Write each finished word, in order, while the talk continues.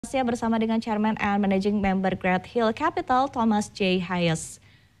Saya bersama dengan Chairman and Managing Member Great Hill Capital, Thomas J. Hayes.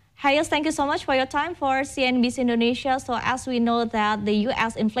 Hayes, thank you so much for your time for CNBC Indonesia. So as we know that the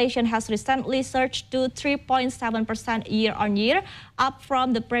U.S. inflation has recently surged to 3.7% year-on-year, up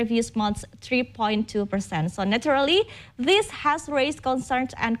from the previous month's 3.2%. So naturally, this has raised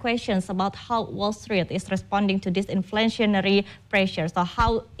concerns and questions about how Wall Street is responding to this inflationary pressure. So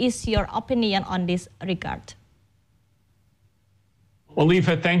how is your opinion on this regard? Well,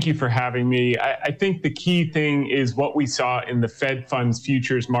 Lifa, thank you for having me. I think the key thing is what we saw in the Fed funds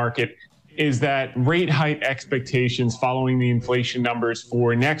futures market is that rate hike expectations following the inflation numbers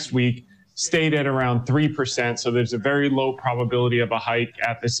for next week stayed at around 3%. So there's a very low probability of a hike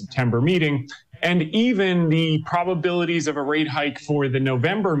at the September meeting. And even the probabilities of a rate hike for the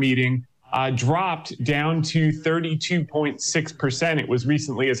November meeting dropped down to 32.6%. It was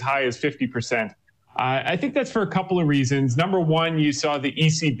recently as high as 50%. I think that's for a couple of reasons. Number one, you saw the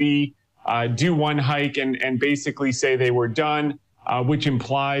ECB do one hike and basically say they were done, which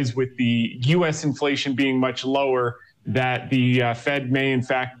implies with the U.S. inflation being much lower that the Fed may in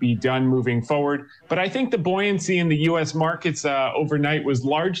fact be done moving forward. But I think the buoyancy in the U.S. markets overnight was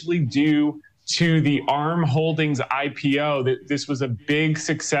largely due to the ARM Holdings IPO. This was a big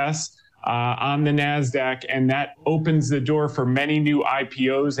success on the NASDAQ, and that opens the door for many new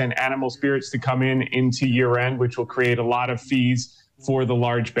IPOs and animal spirits to come into year end, which will create a lot of fees for the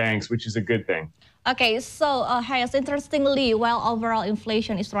large banks, which is a good thing. Okay, so Hayes, interestingly, while overall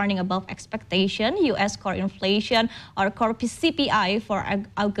inflation is running above expectation, U.S. core inflation or core CPI for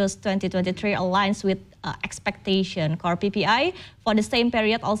August 2023 aligns with expectation. Core PPI for the same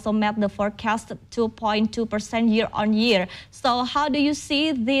period also met the forecast 2.2% year-on-year. So how do you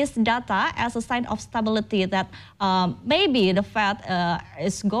see this data as a sign of stability that maybe the Fed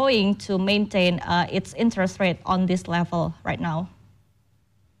is going to maintain its interest rate on this level right now?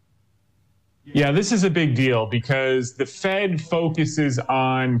 Yeah, this is a big deal because the Fed focuses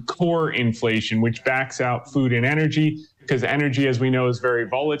on core inflation, which backs out food and energy, because energy, as we know, is very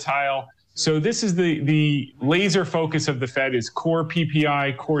volatile. So this is the laser focus of the Fed is core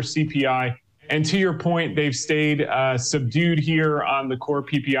PPI, core CPI. And to your point, they've stayed subdued here on the core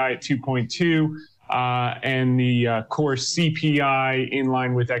PPI at 2.2 and the core CPI in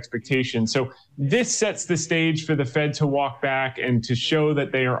line with expectations. So this sets the stage for the Fed to walk back and to show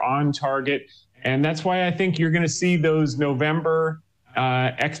that they are on target. And that's why I think you're going to see those November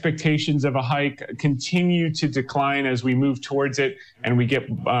expectations of a hike continue to decline as we move towards it and we get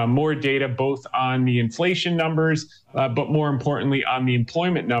more data both on the inflation numbers, but more importantly on the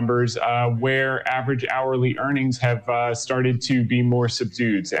employment numbers where average hourly earnings have started to be more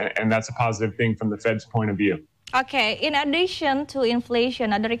subdued. And that's a positive thing from the Fed's point of view. Okay, in addition to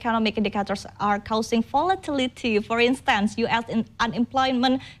inflation, other economic indicators are causing volatility. For instance, U.S.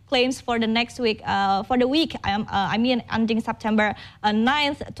 unemployment claims for the next week, for the week, ending September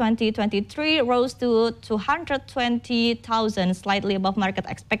 9th, 2023, rose to 220,000, slightly above market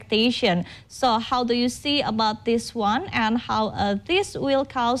expectation. So how do you see about this one and how this will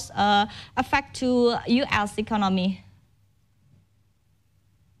cause effect to U.S. economy?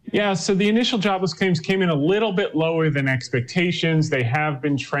 Yeah, so the initial jobless claims came in a little bit lower than expectations. They have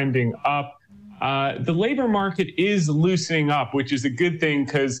been trending up. The labor market is loosening up, which is a good thing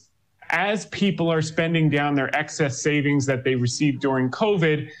because as people are spending down their excess savings that they received during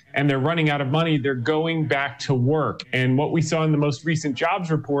COVID and they're running out of money, they're going back to work. And what we saw in the most recent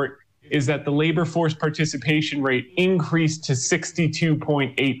jobs report is that the labor force participation rate increased to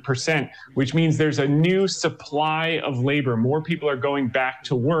 62.8%, which means there's a new supply of labor. More people are going back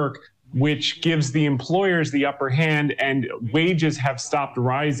to work, which gives the employers the upper hand, and wages have stopped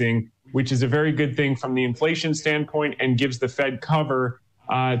rising, which is a very good thing from the inflation standpoint and gives the Fed cover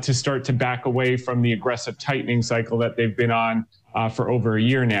to start to back away from the aggressive tightening cycle that they've been on for over a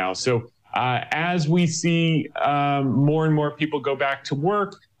year now. So as we see more and more people go back to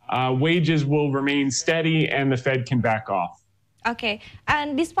work, wages will remain steady and the Fed can back off. Okay,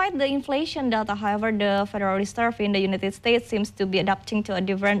 and despite the inflation data, however, the Federal Reserve in the United States seems to be adapting to a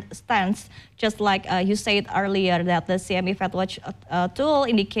different stance. Just like you said earlier that the CME FedWatch tool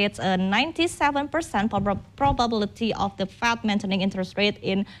indicates a 97% probability of the Fed maintaining interest rate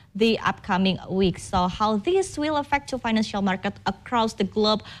in the upcoming weeks. So how this will affect the financial market across the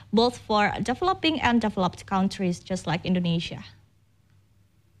globe, both for developing and developed countries, just like Indonesia?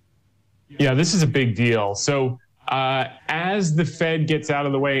 Yeah, this is a big deal. So as the Fed gets out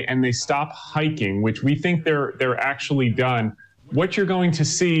of the way and they stop hiking, which we think they're actually done, what you're going to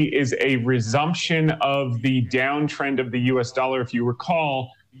see is a resumption of the downtrend of the US dollar. If you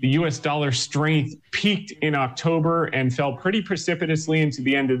recall, The US dollar strength peaked in October and fell pretty precipitously into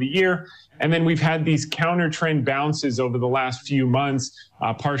the end of the year. And then we've had these counter trend bounces over the last few months,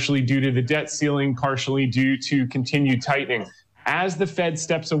 partially due to the debt ceiling, partially due to continued tightening. As the Fed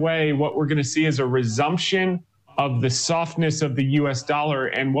steps away, what we're going to see is a resumption of the softness of the US dollar.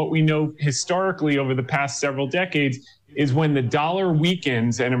 And what we know historically over the past several decades is when the dollar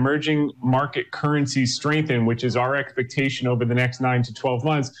weakens and emerging market currencies strengthen, which is our expectation over the next 9 to 12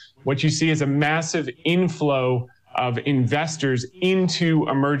 months, what you see is a massive inflow of investors into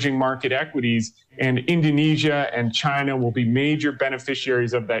emerging market equities, and Indonesia and China will be major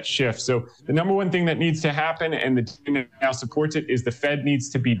beneficiaries of that shift. So the number one thing that needs to happen, and the team that now supports it, is the Fed needs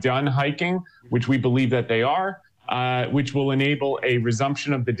to be done hiking, which we believe that they are, which will enable a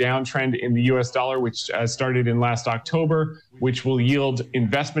resumption of the downtrend in the US dollar, which started in last October, which will yield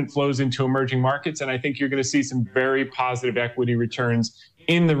investment flows into emerging markets. And I think you're going to see some very positive equity returns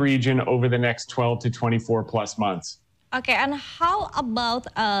in the region over the next 12 to 24 plus months. Okay, and how about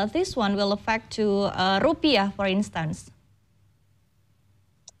this one will affect to rupiah, for instance?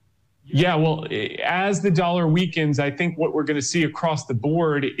 Yeah, well, as the dollar weakens, I think what we're going to see across the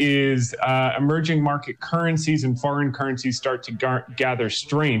board is emerging market currencies and foreign currencies start to gather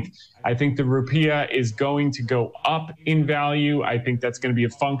strength. I think the rupiah is going to go up in value. I think that's going to be a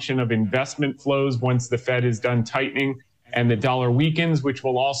function of investment flows once the Fed is done tightening and the dollar weakens, which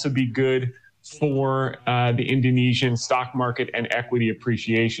will also be good for the Indonesian stock market and equity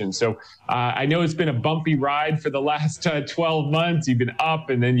appreciation. So I know it's been a bumpy ride for the last 12 months. You've been up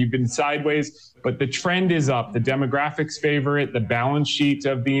and then you've been sideways, but the trend is up. The demographics favor it. The balance sheet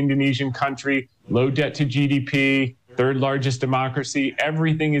of the Indonesian country, low debt to GDP, third largest democracy,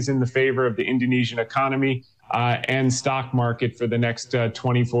 everything is in the favor of the Indonesian economy and stock market for the next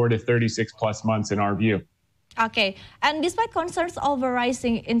 24 to 36 plus months in our view. Okay, and despite concerns over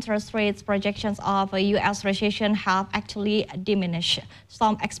rising interest rates, projections of a U.S. recession have actually diminished.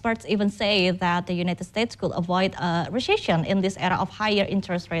 Some experts even say that the United States could avoid a recession in this era of higher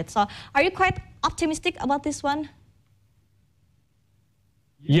interest rates. So are you quite optimistic about this one?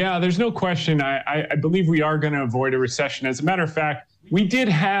 Yeah, there's no question. I believe we are going to avoid a recession. As a matter of fact, we did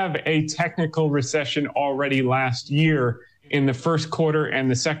have a technical recession already last year. In the first quarter and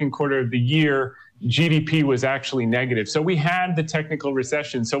the second quarter of the year, GDP was actually negative. So we had the technical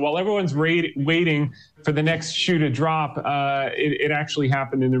recession. So while everyone's waiting for the next shoe to drop, it actually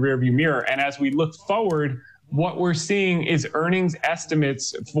happened in the rearview mirror. And as we look forward, what we're seeing is earnings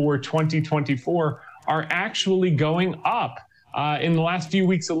estimates for 2024 are actually going up. In the last few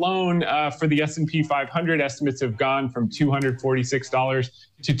weeks alone, for the S&P 500, estimates have gone from $246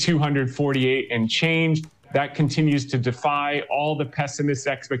 to $248 and change. That continues to defy all the pessimist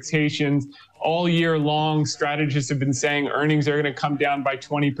expectations. All year long, strategists have been saying earnings are going to come down by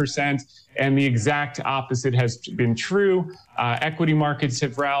 20%, and the exact opposite has been true. Equity markets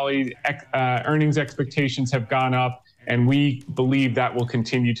have rallied, earnings expectations have gone up, and we believe that will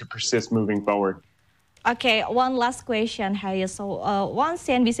continue to persist moving forward. Okay, one last question, Hayes. So once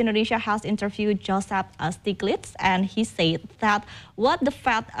CNBC Indonesia has interviewed Joseph Stiglitz, and he said that what the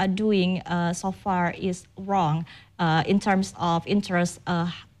Fed are doing so far is wrong in terms of interest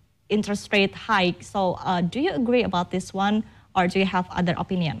rate hike. So do you agree about this one, or do you have other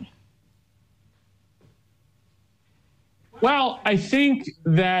opinion? Well, I think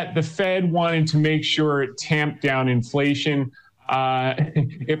that the Fed wanted to make sure it tamped down inflation.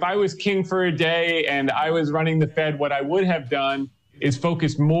 If I was king for a day and I was running the Fed, what I would have done is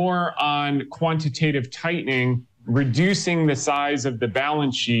focus more on quantitative tightening, reducing the size of the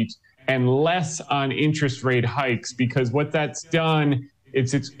balance sheet, and less on interest rate hikes, because what that's done,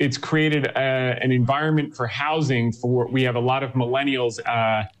 it's created an environment for housing. We have a lot of millennials.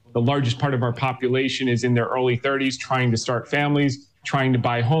 The largest part of our population is in their early 30s, trying to start families, trying to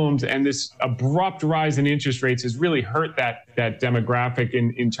buy homes, and this abrupt rise in interest rates has really hurt that demographic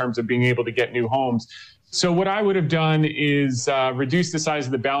in terms of being able to get new homes. So what I would have done is reduce the size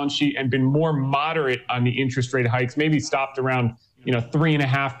of the balance sheet and been more moderate on the interest rate hikes, maybe stopped around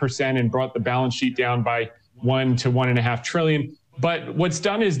 3.5% and brought the balance sheet down by 1 to 1.5 trillion. But what's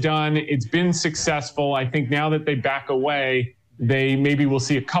done is done. It's been successful. I think now that they back away, they maybe will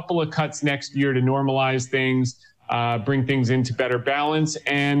see a couple of cuts next year to normalize things, bring things into better balance,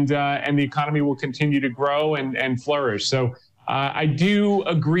 and the economy will continue to grow and flourish. So I do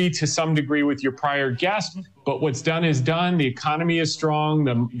agree to some degree with your prior guest, but what's done is done. The economy is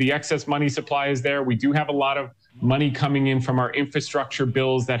strong. The excess money supply is there. We do have a lot of money coming in from our infrastructure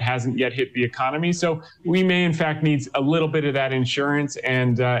bills that hasn't yet hit the economy. So we may, in fact, need a little bit of that insurance,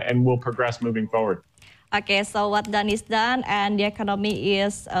 and we'll progress moving forward. Okay, so what done is done, and the economy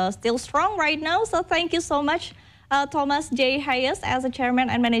is still strong right now. So thank you so much, Thomas J. Hayes, as a chairman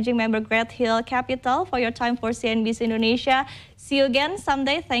and managing member, Great Hill Capital, for your time for CNBC Indonesia. See you again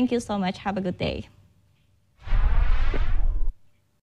someday. Thank you so much. Have a good day.